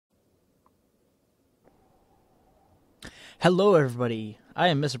Hello everybody, I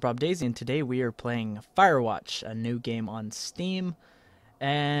am MrBobDaisy and today we are playing Firewatch, a new game on Steam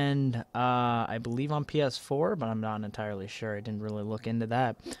and I believe on PS4, but I'm not entirely sure. I didn't really look into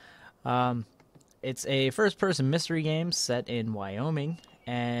that. It's a first-person mystery game set in Wyoming,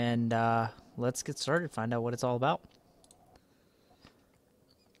 and let's get started, find out what it's all about.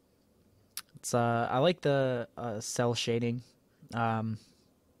 It's I like the cell shading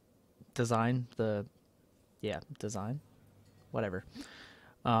design, design. Whatever.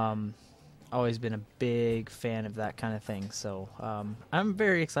 Always been a big fan of that kind of thing, so I'm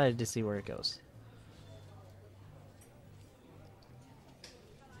very excited to see where it goes.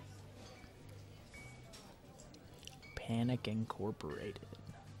 Panic Incorporated,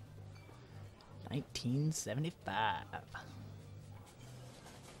 1975.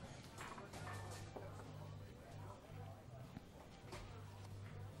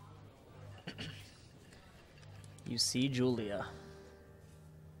 You see Julia.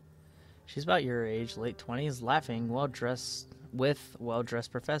 She's about your age, late 20s, laughing, well-dressed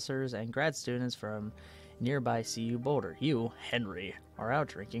professors and grad students from nearby CU Boulder. You, Henry, are out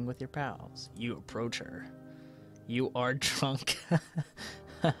drinking with your pals. You approach her. You are drunk.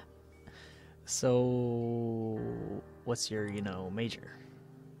 So, what's your, major?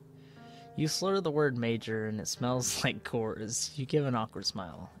 You slur the word major and it smells like cores. You give an awkward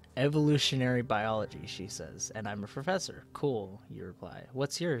smile. Evolutionary biology, she says, and I'm a professor. Cool, you reply.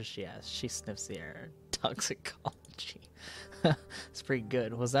 What's yours, she asks. She sniffs the air. Toxicology. It's pretty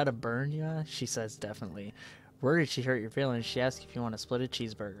good. Was that a burn, you ask? She says, definitely. Where did she hurt your feelings? She asks if you want to split a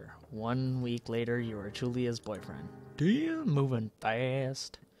cheeseburger. 1 week later, you are Julia's boyfriend. Damn, moving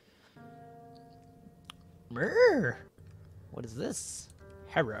fast. Brr. What is this?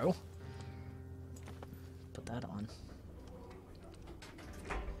 Hello. Put that on.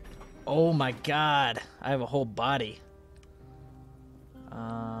 Oh my god, I have a whole body.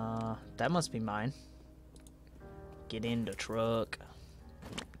 That must be mine. Get in the truck.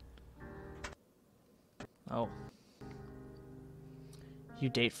 Oh. You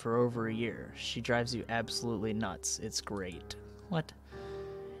date for over a year. She drives you absolutely nuts. It's great. What?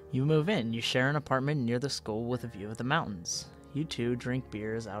 You move in. You share an apartment near the school with a view of the mountains. You two drink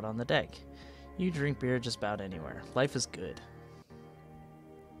beers out on the deck. You drink beer just about anywhere. Life is good.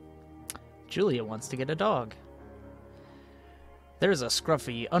 Julia wants to get a dog. There's a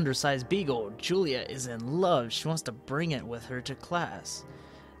scruffy, undersized beagle. Julia is in love. She wants to bring it with her to class.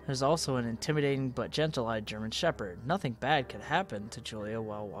 There's also an intimidating but gentle-eyed German shepherd. Nothing bad could happen to Julia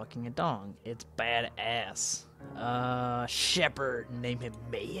while walking a dog. It's badass. Shepherd. Name him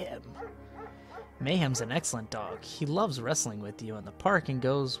Mayhem. Mayhem's an excellent dog. He loves wrestling with you in the park and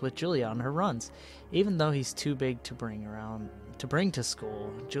goes with Julia on her runs. Even though he's too big to bring to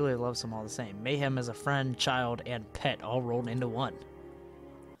school, Julia loves him all the same. Mayhem is a friend, child, and pet all rolled into one.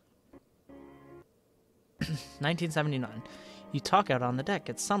 1979. You talk out on the deck.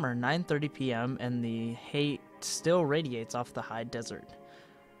 It's summer, 9:30 p.m., and the hate still radiates off the high desert.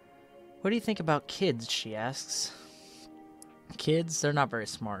 What do you think about kids, she asks. Kids, they're not very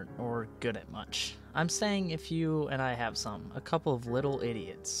smart or good at much. I'm saying if you and I have some. A couple little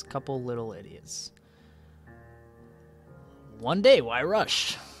idiots. One day, why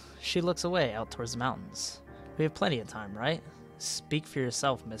rush? She looks away, out towards the mountains. We have plenty of time, right? Speak for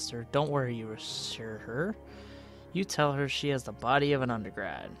yourself, mister. Don't worry, you assure her. You tell her she has the body of an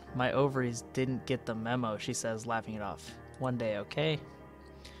undergrad. My ovaries didn't get the memo, she says, laughing it off. One day, okay?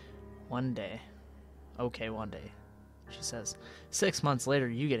 One day. Okay, one day, she says. 6 months later,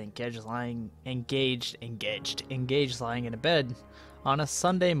 you get engaged lying in a bed on a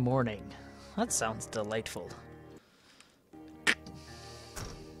Sunday morning. That sounds delightful.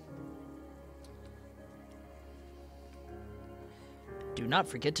 Do not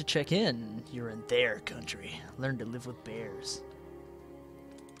forget to check in. You're in their country. Learn to live with bears.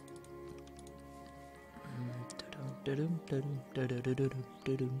 It's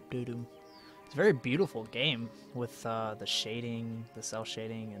a very beautiful game with the shading, the cell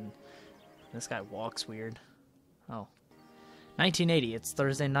shading, and this guy walks weird. Oh. 1980, it's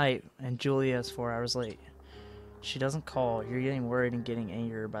Thursday night, and Julia is 4 hours late. She doesn't call. You're getting worried and getting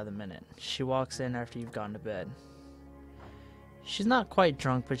angrier by the minute. She walks in after you've gone to bed. She's not quite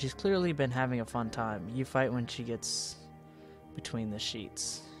drunk, but she's clearly been having a fun time. You fight when she gets between the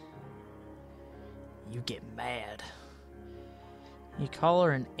sheets. You get mad. You call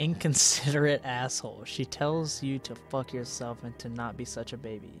her an inconsiderate asshole. She tells you to fuck yourself and to not be such a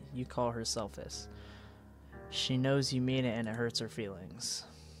baby. You call her selfish. She knows you mean it and it hurts her feelings.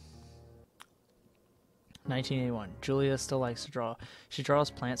 1981. Julia still likes to draw. She draws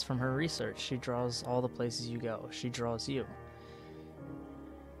plants from her research. She draws all the places you go. She draws you.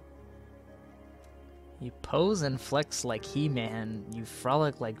 You pose and flex like He-Man. You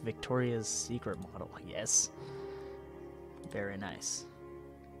frolic like Victoria's Secret model. Yes. Very nice.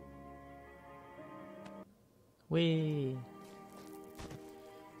 Whee!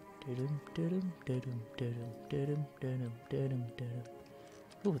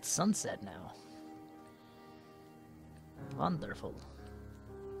 Ooh, it's sunset now. Wonderful.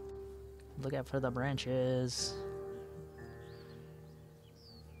 Look out for the branches.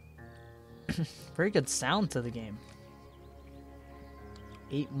 Very good sound to the game.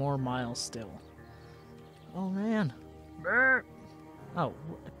 8 more miles still. Oh man. Oh,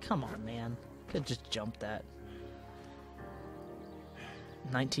 come on, man. Could just jump that.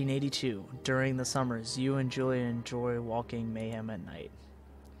 1982. During the summers, you and Julia enjoy walking mayhem at night.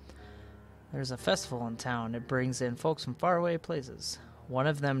 There's a festival in town. It brings in folks from faraway places. One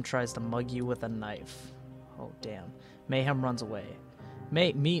of them tries to mug you with a knife. Oh, damn. Mayhem runs away.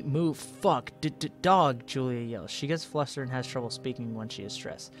 Meat, move, fuck, dog, Julia yells. She gets flustered and has trouble speaking when she is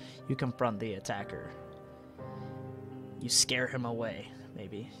stressed. You confront the attacker. You scare him away,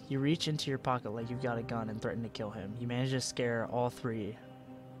 maybe. You reach into your pocket like you've got a gun and threaten to kill him. You manage to scare all 3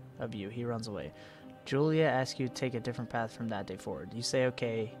 of you. He runs away. Julia asks you to take a different path from that day forward. You say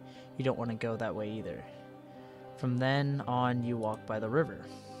okay, you don't want to go that way either. From then on, you walk by the river.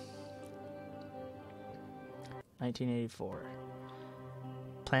 1984.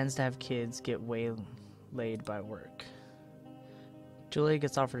 Plans to have kids get waylaid by work. Julia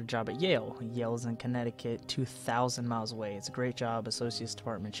gets offered a job at Yale. Yale is in Connecticut, 2,000 miles away. It's a great job, associate's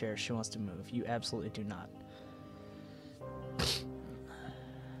department chair. She wants to move. You absolutely do not.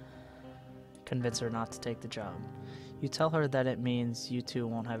 Convince her not to take the job. You tell her that it means you two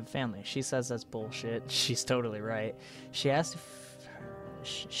won't have a family. She says that's bullshit. She's totally right. She asks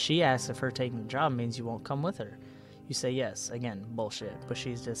if her taking the job means you won't come with her. You say yes. Again, bullshit. But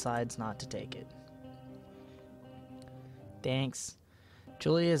she decides not to take it. Thanks.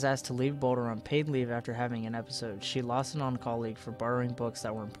 Julia is asked to leave Boulder on paid leave after having an episode. She lost it on a colleague for borrowing books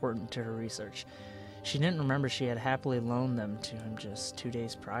that were important to her research. She didn't remember she had happily loaned them to him just 2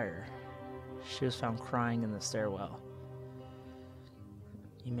 days prior. She was found crying in the stairwell.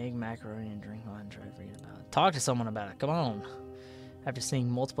 You make macaroni and drink wine and try to forget about it. Talk to someone about it. Come on. After seeing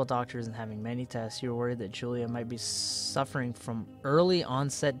multiple doctors and having many tests, you're worried that Julia might be suffering from early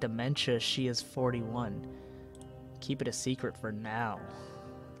onset dementia. She is 41. Keep it a secret for now.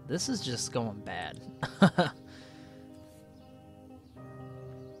 This is just going bad.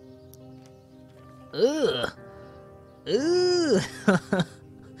 Ugh. Ugh.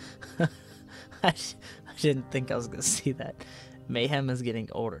 I didn't think I was going to see that. Mayhem is getting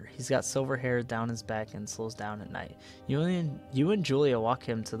older. He's got silver hair down his back and slows down at night. You and Julia walk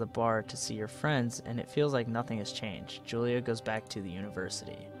him to the bar to see your friends, and it feels like nothing has changed. Julia goes back to the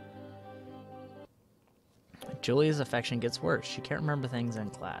university. Julia's affection gets worse. She can't remember things in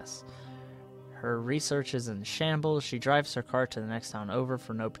class. Her research is in shambles. She drives her car to the next town over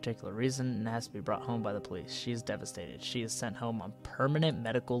for no particular reason and has to be brought home by the police. She is devastated. She is sent home on permanent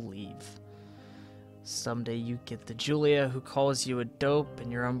medical leave. Someday you get the Julia who calls you a dope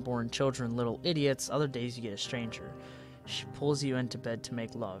and your unborn children little idiots. Other days you get a stranger. She pulls you into bed to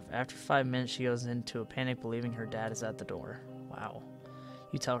make love. After 5 minutes she goes into a panic believing her dad is at the door. Wow.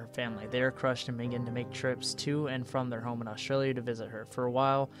 You tell her family. They are crushed and begin to make trips to and from their home in Australia to visit her. For a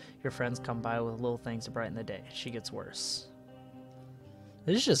while, your friends come by with little things to brighten the day. She gets worse.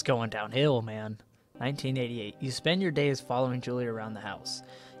 This is just going downhill, man. 1988. You spend your days following Julia around the house.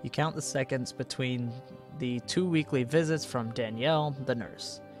 You count the seconds between the 2 weekly visits from Danielle, the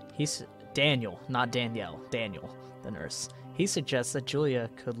nurse. Daniel, not Danielle. Daniel, the nurse. He suggests that Julia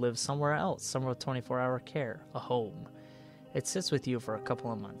could live somewhere else, somewhere with 24-hour care, a home. It sits with you for a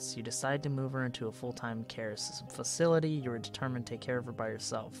couple of months. You decide to move her into a full-time care facility. You're determined to take care of her by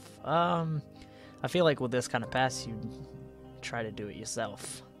yourself. I feel like with this kind of pass, you try to do it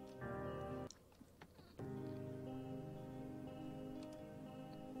yourself.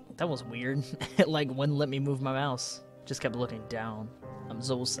 That was weird. It like wouldn't let me move my mouse. Just kept looking down. I'm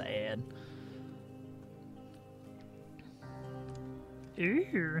so sad.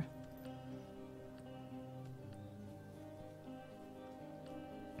 Ew.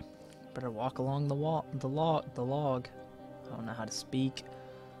 Better walk along the log. I don't know how to speak.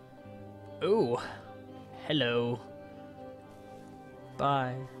 Ooh. Hello.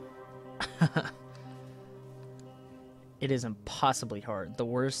 Bye. It is impossibly hard. The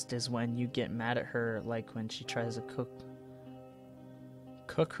worst is when you get mad at her, like when she tries to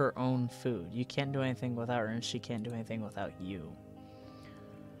cook her own food. You can't do anything without her, and she can't do anything without you.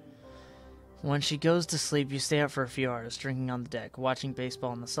 When she goes to sleep, you stay up for a few hours, drinking on the deck, watching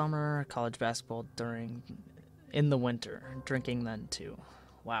baseball in the summer, college basketball in the winter, drinking then too.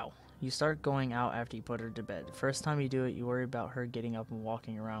 Wow. You start going out after you put her to bed. First time you do it, you worry about her getting up and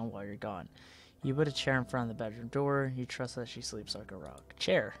walking around while you're gone. You put a chair in front of the bedroom door. You trust that she sleeps like a rock.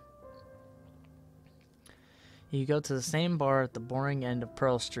 Chair. You go to the same bar at the boring end of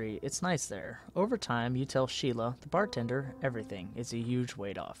Pearl Street. It's nice there. Over time, you tell Sheila, the bartender, everything. It's a huge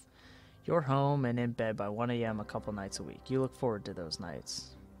weight off. You're home and in bed by 1 a.m. a couple nights a week. You look forward to those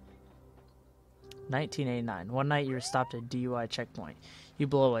nights. 1989. One night you're stopped at DUI checkpoint. You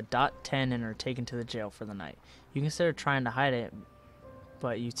blow a .10 and are taken to the jail for the night. You consider trying to hide it,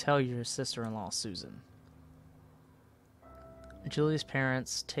 but you tell your sister-in-law, Susan. Julie's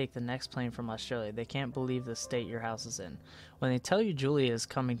parents take the next plane from Australia. They can't believe the state your house is in. When they tell you Julie is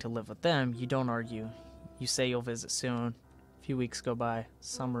coming to live with them, you don't argue. You say you'll visit soon. A few weeks go by.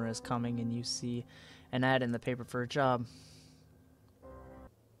 Summer is coming and you see an ad in the paper for a job.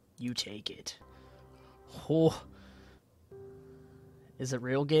 You take it. Oh. Is it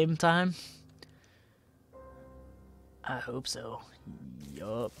real game time? I hope so.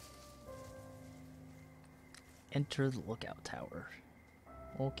 Yup. Enter the lookout tower.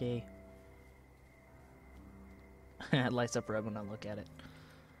 Okay. It lights up red when I look at it.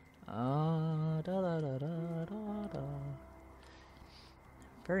 Da, da, da, da, da, da.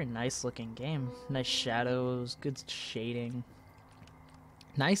 Very nice looking game. Nice shadows, good shading.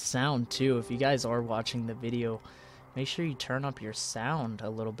 Nice sound too. If you guys are watching the video, make sure you turn up your sound a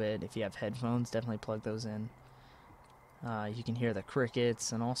little bit. If you have headphones, definitely plug those in. You can hear the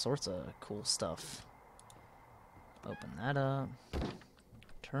crickets and all sorts of cool stuff. Open that up.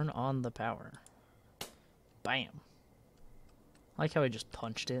 Turn on the power. Bam. I like how I just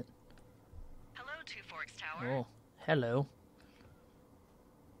punched it. Hello, Two Forks Tower. Oh, hello.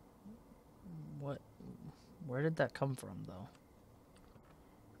 What? Where did that come from, though?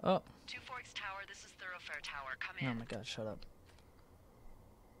 Oh. Two Forks Tower, this is Thoroughfare Tower. Come in. Oh my god, shut up.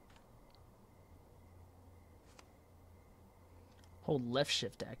 Hold left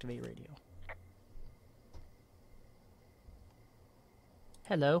shift to activate radio.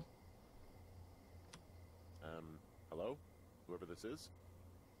 Hello. Hello? Whoever this is?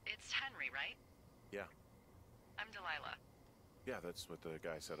 It's Henry, right? Yeah. I'm Delilah. Yeah, that's what the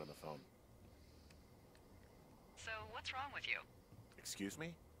guy said on the phone. So, what's wrong with you? Excuse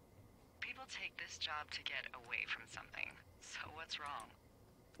me? People take this job to get away from something. So, what's wrong?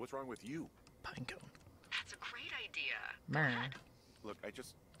 What's wrong with you? Pinecone. That's a great idea. Man. Look, I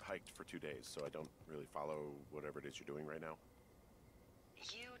just hiked for 2 days, so I don't really follow whatever it is you're doing right now.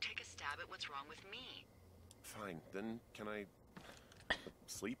 You take a stab at what's wrong with me. Fine, then can I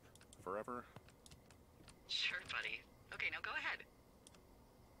sleep forever? Sure, buddy. Okay, now go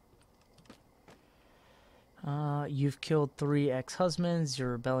ahead. You've killed 3 ex-husbands.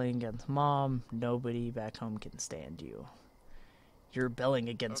 You're rebelling against mom. Nobody back home can stand you. You're rebelling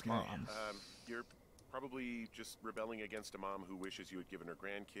against mom. You're probably just rebelling against a mom who wishes you had given her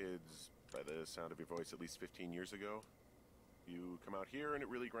grandkids, by the sound of your voice, at least 15 years ago. You come out here and it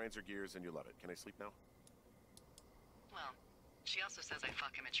really grinds her gears and you love it. Can I sleep now? Well, she also says I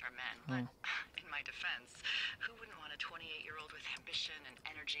fuck immature men, but in my defense, who wouldn't want a 28-year-old with ambition and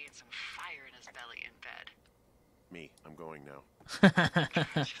energy and some fire in his belly in bed? Me. I'm going now.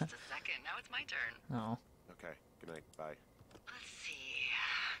 Just a second. Now it's my turn. Oh. Okay. Good night. Bye. Let's see.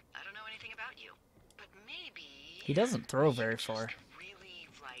 I don't know anything about you, but maybe... He doesn't throw very you far. just really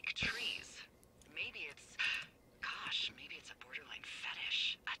like trees. Maybe it's... Gosh, maybe it's a borderline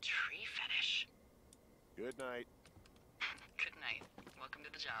fetish. A tree fetish. Good night. Good night. Welcome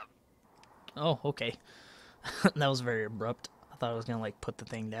to the job. Oh, okay. That was very abrupt. I thought I was gonna, like, put the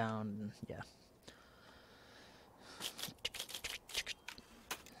thing down, and yeah.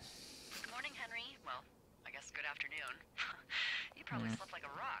 Good morning, Henry. Well, I guess good afternoon. You probably slept like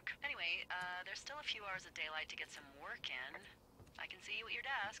a rock. Anyway, there's still a few hours of daylight to get some work in. I can see you at your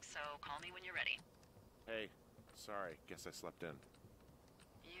desk, so call me when you're ready. Hey, sorry. Guess I slept in.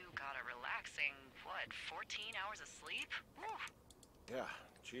 You got a relaxing, what, 14 hours of sleep? Whew. Yeah,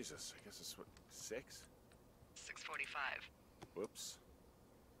 Jesus. I guess it's what, 6? 6:45. Whoops.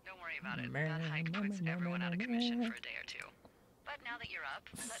 Don't worry about it. That hike puts everyone out of commission for a day or two. But now that you're up,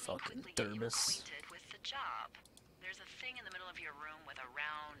 let me Fucking quickly get you Durbus. acquainted with the job. There's a thing in the middle of your room with a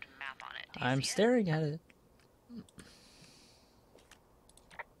round map on it. Do you I'm see it? staring at it.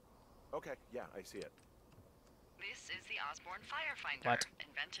 Okay, yeah, I see it. This is the Osborne Firefinder, What?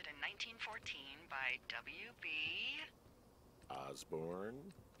 invented in 1914 by W.B. Osborne?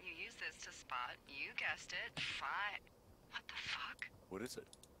 You use this to spot, you guessed it, What the fuck? What is it?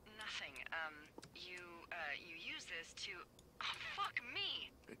 Nothing. You use this to... Oh, fuck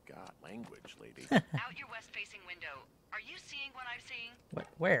me! Good God, language, lady. Out your west-facing window. Are you seeing what I'm seeing? What?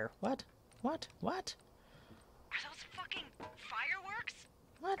 Where? What? What? What? Are those fucking fireworks?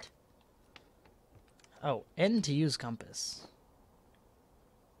 What? Oh, N to use compass.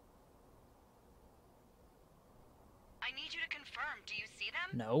 I need you to confirm. Do you see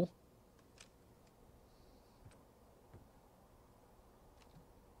them? No.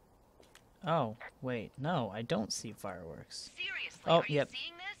 Oh, wait. No, I don't see fireworks. Seriously, Oh, are you yep.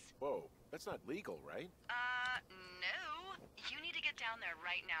 seeing this? Whoa, that's not legal, right? No. You need to get down there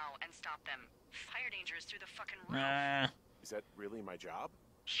right now and stop them. Fire danger is through the fucking roof. Is that really my job?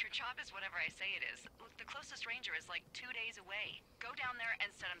 Your job is whatever I say it is. Look, the closest ranger is like 2 days away. Go down there and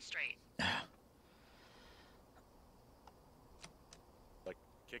set him straight. Like,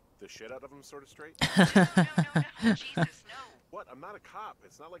 kick the shit out of him sort of straight? No. Jesus, no. What? I'm not a cop.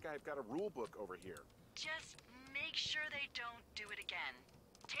 It's not like I've got a rule book over here. Just make sure they don't do it again.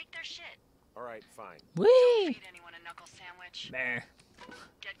 Take their shit. All right, fine. Whee! Feed anyone a knuckle sandwich. There.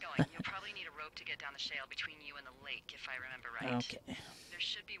 Get going. You'll probably need a rope to get down the shale between you and the lake, if I remember right. Okay. There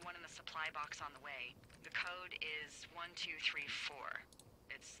should be one in the supply box on the way. The code is 1234.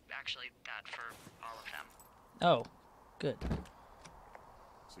 It's actually that for all of them. Oh, good.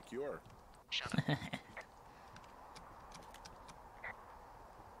 Secure. Shut up.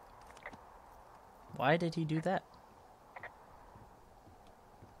 Why did he do that?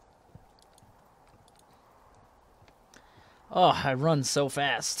 Oh, I run so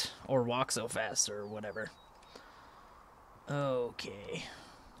fast. Or walk so fast, or whatever. Okay.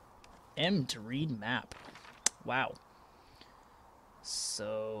 M to read map. Wow.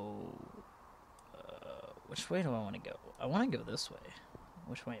 So... which way do I want to go? I want to go this way.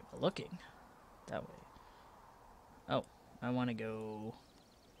 Which way am I looking? That way. Oh, I want to go...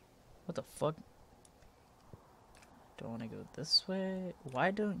 What the fuck? Do I want to go this way?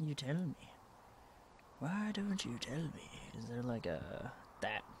 Why don't you tell me? Why don't you tell me? Is there like a...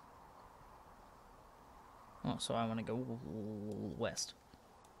 that? Oh, so I want to go west.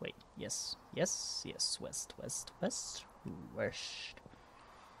 Wait, yes, yes, yes, west, west, west, west.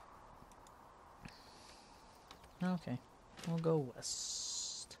 Okay, we'll go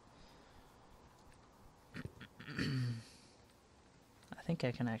west. I think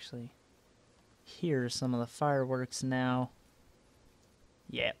I can actually hear some of the fireworks now.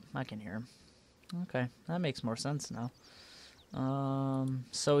 Yeah, I can hear them. Okay, that makes more sense now.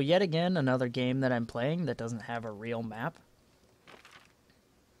 So yet again, another game that I'm playing that doesn't have a real map.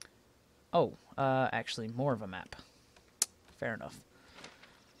 Oh, actually more of a map. Fair enough.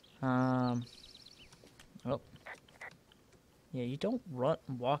 Oh. Yeah, you don't run,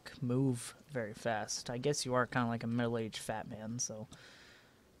 walk, move very fast. I guess you are kind of like a middle-aged fat man, so...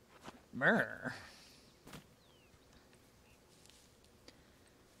 Brr.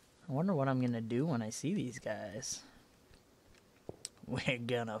 I wonder what I'm gonna do when I see these guys. We're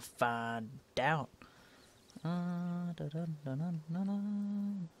gonna find out.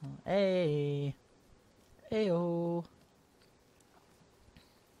 Hey. Heyo.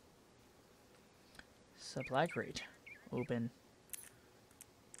 Supply crate. Open.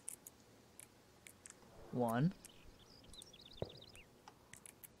 1.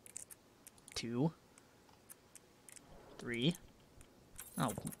 2. 3.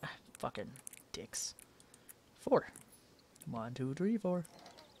 Oh, fucking dicks. 4. 1, 2, 3, 4.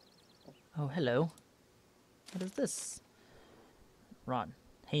 Oh, hello. What is this? Ron.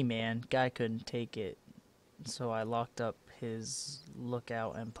 Hey man, guy couldn't take it, so I locked up his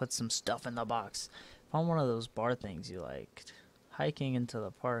lookout and put some stuff in the box. Found one of those bar things you liked. Hiking into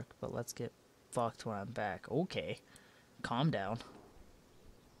the park, but let's get fucked when I'm back. Okay. Calm down.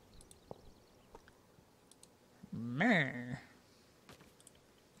 Meh.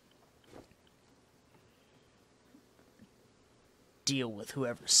 Deal with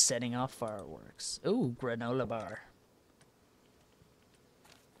whoever's setting off fireworks. Ooh, granola bar.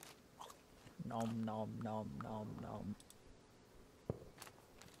 Nom nom nom nom nom.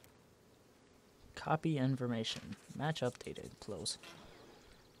 Copy information. Match updated. Close.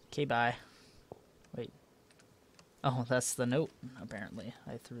 Okay, bye. Wait. Oh, that's the note, apparently.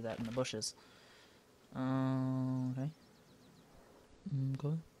 I threw that in the bushes. Okay.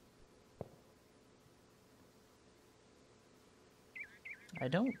 Okay. I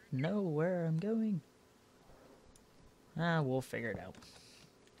don't know where I'm going. We'll figure it out.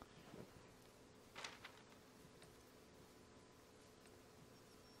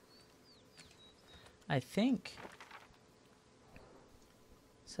 I think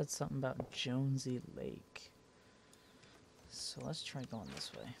Said something about Jonesy Lake. So let's try going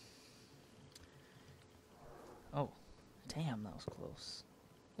this way. Oh, damn, that was close.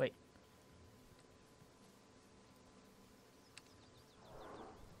 Wait.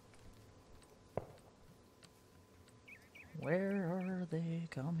 Where are they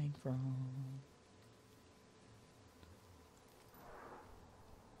coming from?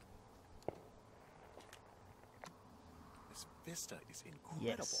 This vista is incredible.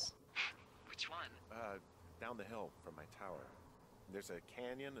 Yes. Which one? Down the hill from my tower. There's a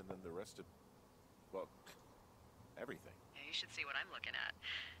canyon and then the rest of, well, everything. Yeah, you should see what I'm looking at.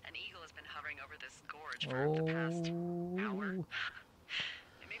 An eagle has been hovering over this gorge for the past hour. And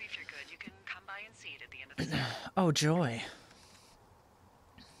maybe if you're good, you can come by and see it at the end of the day. Oh, joy.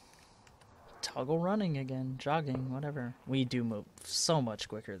 Toggle running again, jogging, whatever. We do move so much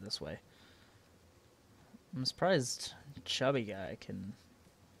quicker this way. I'm surprised Chubby Guy can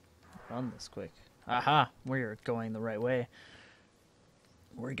run this quick. Aha! We're going the right way.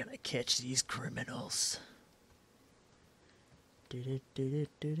 We're gonna catch these criminals.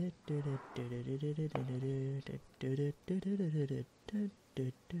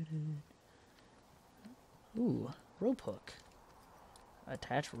 Ooh, rope hook.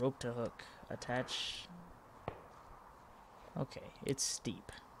 Attach rope to hook. Attach... Okay, it's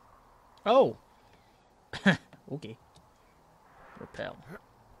steep. Oh! Okay. Repel.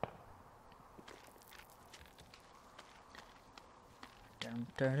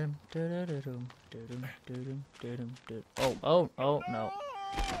 Oh, no.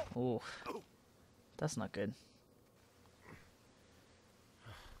 Oh. That's not good.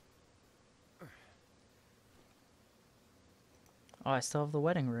 Oh, I still have the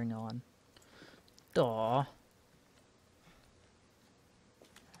wedding ring on. Aw.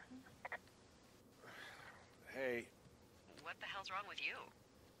 Hey, What the hell's wrong with you?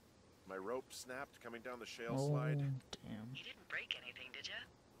 my rope snapped coming down the shale Oh, slide. damn. You didn't break anything, did you?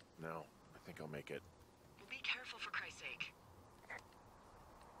 No, I think I'll make it. Well, be careful for Christ's sake.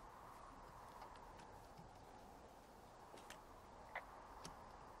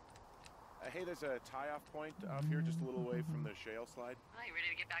 Hey, there's a tie-off point off here just a little away from the shale slide. Well, you ready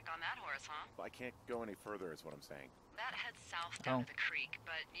to get back on that horse, huh? Well, I can't go any further is what I'm saying. That heads south down to the creek,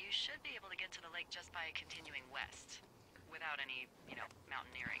 but you should be able to get to the lake just by continuing west. Without any,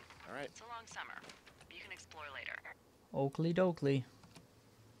 mountaineering. All right. It's a long summer. You can explore later. Oakley dokley.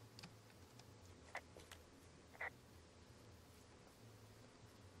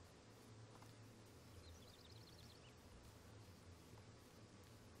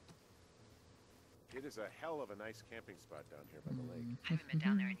 It is a hell of a nice camping spot down here by the lake. I haven't been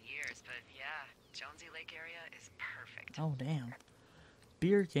down there in years, but yeah, Jonesy Lake area is perfect. Oh, damn.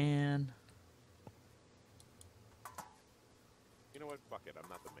 Beer can. You know what? Fuck it. I'm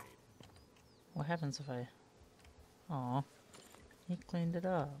not the maid. What happens if I... Aw. He cleaned it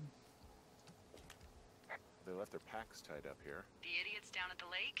up. They left their packs tied up here. The idiots down at the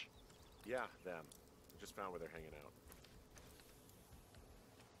lake? Yeah, them. Just found where they're hanging out.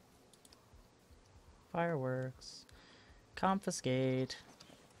 Fireworks. Confiscate.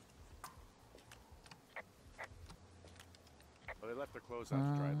 Well, they left their clothes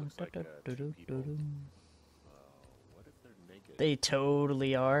out to dry. It looks like two people. What if they're naked? They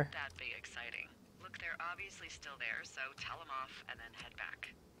totally are. That'd be exciting. Look, they're obviously still there, so tell them off and then head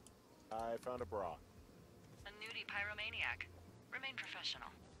back. I found a bra. A nudie pyromaniac. Remain professional.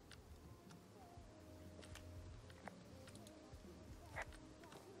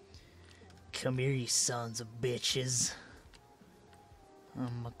 Come here, you sons of bitches.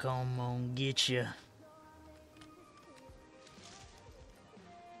 I'ma come on get you.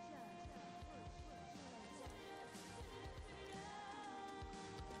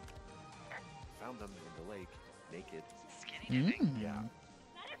 Found them in the lake, naked. Skinny dipping. Yeah.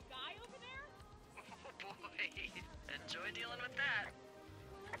 That a guy over there? Oh boy. Enjoy dealing with that.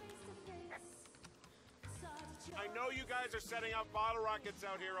 I know you guys are setting up bottle rockets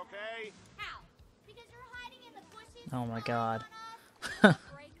out here, okay? How? Because you're hiding in the bushes? Oh my god.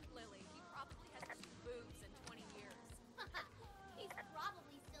 Break Lily. He probably hasn't seen boobs in 20 years. He's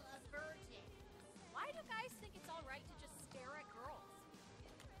probably still a virgin. Why do guys think it's all right to just stare at girls?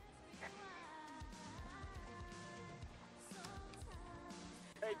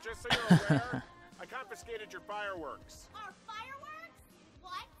 Hey, just so you're aware, I confiscated your fireworks. Our fireworks?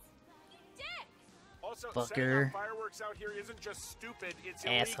 What? You dick! Also, setting Fucker. up fireworks out here isn't just stupid, it's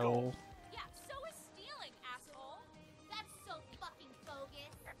Asshole. illegal. Yeah, so is stealing, asshole. That's so fucking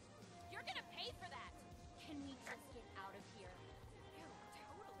bogus. You're gonna pay for that. Can we just get out of here? Ew,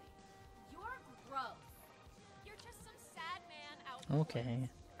 totally. You're gross. You're just some sad man out. Okay.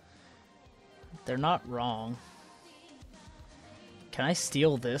 They're not wrong. Can I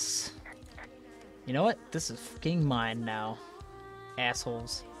steal this? You know what? This is fucking mine now.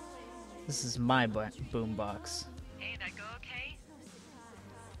 Assholes. This is my boombox. Hey, that go okay?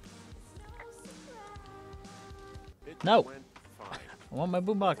 It No. went fine. I want my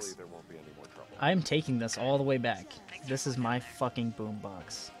Hopefully boombox. there won't be any more trouble. I'm taking this all the way back. This is my fucking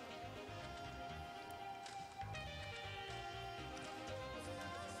boombox.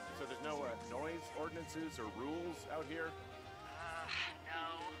 So there's no noise ordinances or rules out here?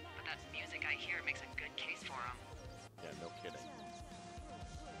 No. But that music I hear makes a good case for him. Yeah, no kidding.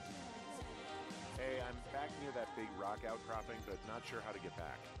 Hey, I'm back near that big rock outcropping, but not sure how to get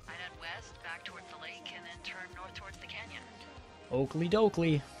back. I'd head west, back towards the lake, and then turn north towards the canyon. Oakley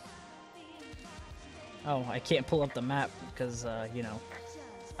dokley. Oh, I can't pull up the map because, you know,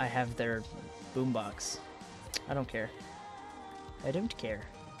 I have their boombox. I don't care. I don't care.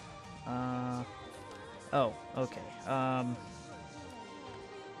 Oh, okay.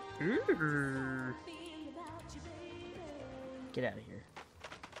 Get out of here.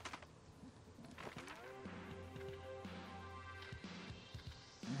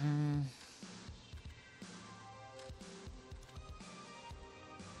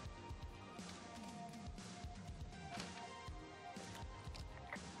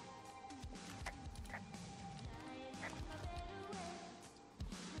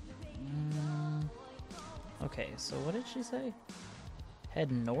 Okay, so what did she say?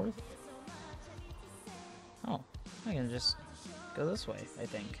 Head north? Oh, I can just go this way, I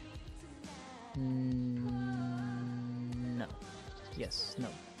think. No. Yes, no,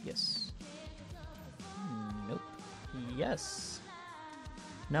 yes. Nope. Yes.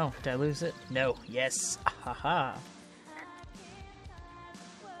 No, did I lose it? No, yes. Haha.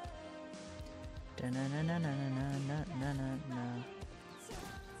 Da-na-na-na-na-na-na-na-na-na.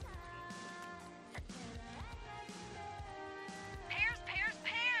 Pears, pears,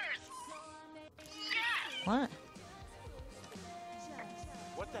 pears! Yes! What?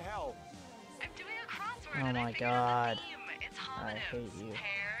 What the hell? I'm doing a crossword Oh and I my figured out God. the theme. It's I homonyms. hate you.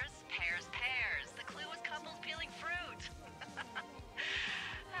 Pears, pears, pears. The clue was couples peeling fruit.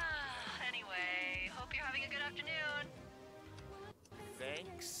 Anyway, hope you're having a good afternoon.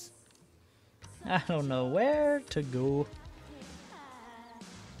 Thanks. I don't know where to go.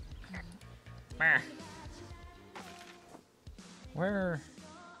 Where?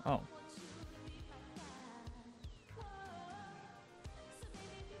 Oh.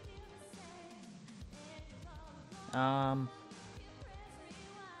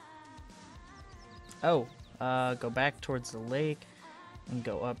 Go back towards the lake and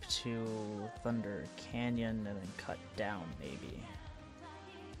go up to Thunder Canyon and then cut down, maybe.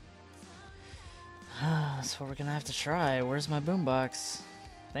 That's what we're gonna have to try. Where's my boombox?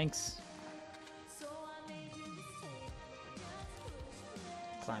 Thanks.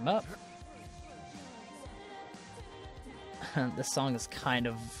 Climb up. This song is kind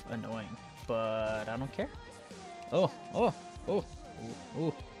of annoying, but I don't care. Oh, oh, oh, ooh,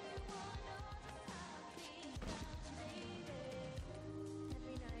 ooh.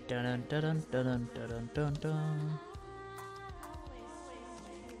 Dun dun dun dun dun dun dun.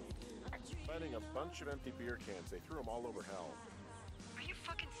 Finding a bunch of empty beer cans. They threw them all over hell. Are you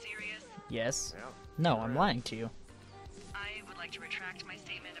fucking serious? Yes. Yeah. No, I'm lying to you. I would like to retract my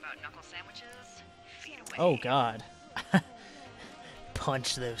statement about knuckle sandwiches. Feet away. Oh God.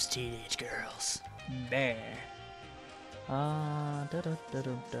 Punch those teenage girls. Bear.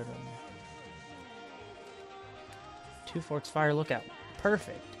 Two Forks Fire Lookout.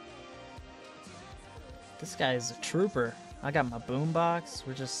 Perfect. This guy is a trooper. I got my boombox.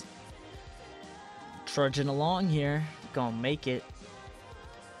 We're just trudging along here. Gonna make it.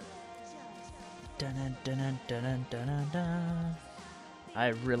 Dun dun dun dun dun dun. I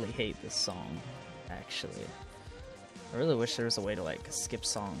really hate this song, actually. I really wish there was a way to like skip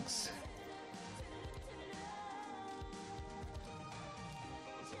songs.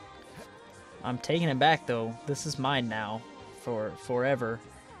 I'm taking it back though. This is mine now for forever.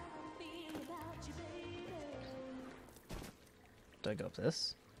 Do I go up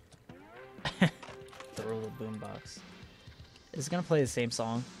this? Throw the boombox. Is it gonna play the same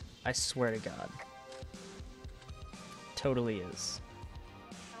song? I swear to God. Totally is.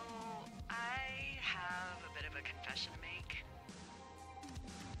 I have a bit of a confession to make.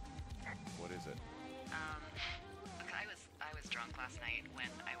 What is it? Look, I was drunk last night when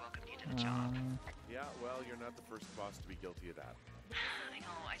I welcomed you to the job. Yeah, well, you're not the first boss to be guilty of that. I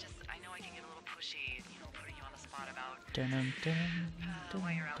know, I know I can get a little pushy, you know, putting you on the spot about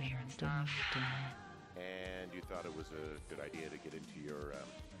why you're out here and stuff. And you thought it was a good idea to get into your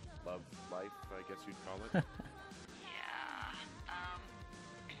love life, I guess you'd call it. Yeah.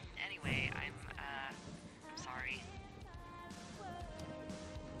 Anyway, I'm sorry.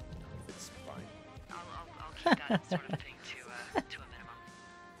 It's fine. I'll keep that sort of thing to a minimum.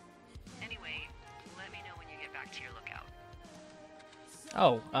 Anyway, let me know when you get back to your lookout.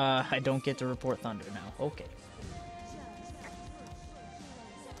 Oh, I don't get to report thunder now. Okay.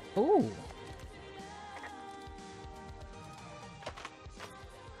 Ooh.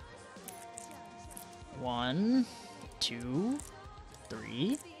 One, two,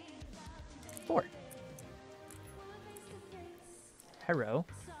 three, four. Hello.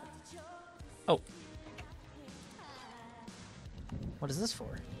 Oh. What is this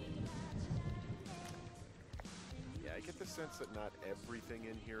for? Yeah, I get the sense that not everything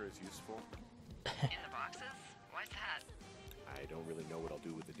in here is useful. In the boxes? Why's that? I don't really know what I'll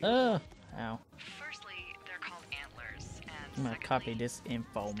do with the deal. Ow. Firstly, they're called antlers, and I'm gonna secondly, copy this stay on here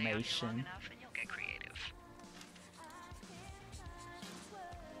long information. enough and you'll get creative.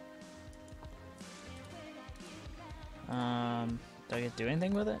 Do I get to do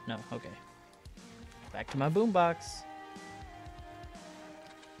anything with it? No, okay. Back to my boombox.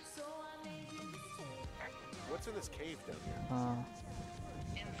 What's in this cave down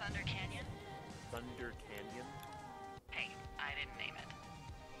here? In Thunder Canyon? Thunder Canyon? Hey, I didn't name it.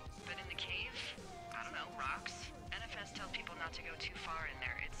 But in the cave, I don't know, rocks? NFS tells people not to go too far in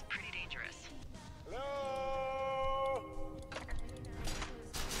there. It's pretty dangerous. Hello?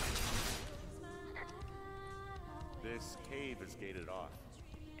 This cave is gated off.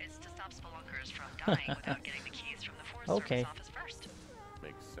 It's to stop spelunkers from dying without getting the keys from the Forest Okay. Service office first.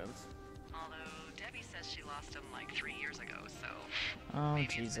 Makes sense. Although Debbie says she lost them like 3 years ago, so Oh, maybe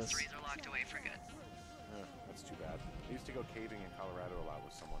its Jesus. mysteries are locked away for good. That's too bad. I used to go caving in Colorado a lot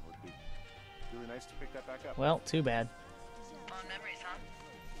with someone. Would be really nice to pick that back up. Well, too bad. Fond memories, huh?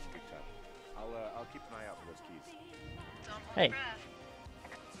 Big time. I'll keep an eye out for those keys. Don't hold Hey. your breath.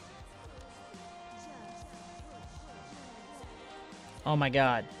 Oh my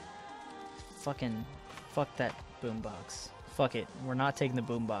god. Fucking fuck that boombox. Fuck it. We're not taking the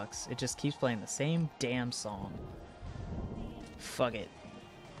boombox. It just keeps playing the same damn song. Fuck it.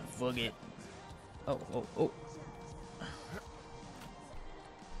 Fuck it. Oh, oh, oh.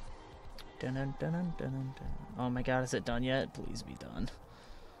 Dun dun dun dun dun dun. Oh my god, is it done yet? Please be done.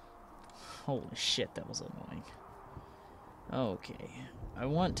 Holy shit, that was annoying. Okay. I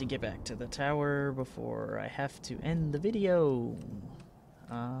want to get back to the tower before I have to end the video.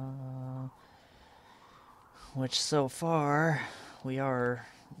 Which so far, we are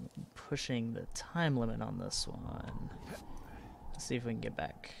pushing the time limit on this one. Let's see if we can get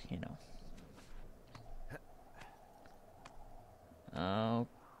back, you know.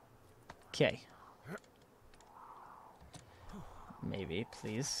 Okay. Maybe,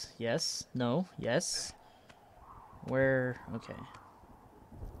 please. Yes. No. Yes. Where? Okay.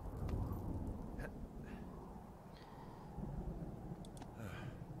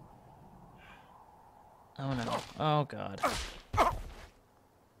 Oh no. Oh god.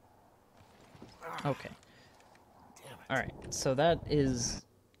 Okay. Alright, so that is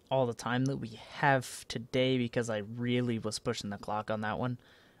all the time that we have today because I really was pushing the clock on that one.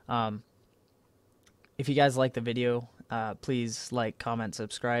 If you guys like the video, please like, comment,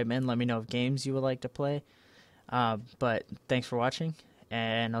 subscribe, and let me know of games you would like to play. But thanks for watching,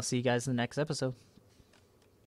 and I'll see you guys in the next episode.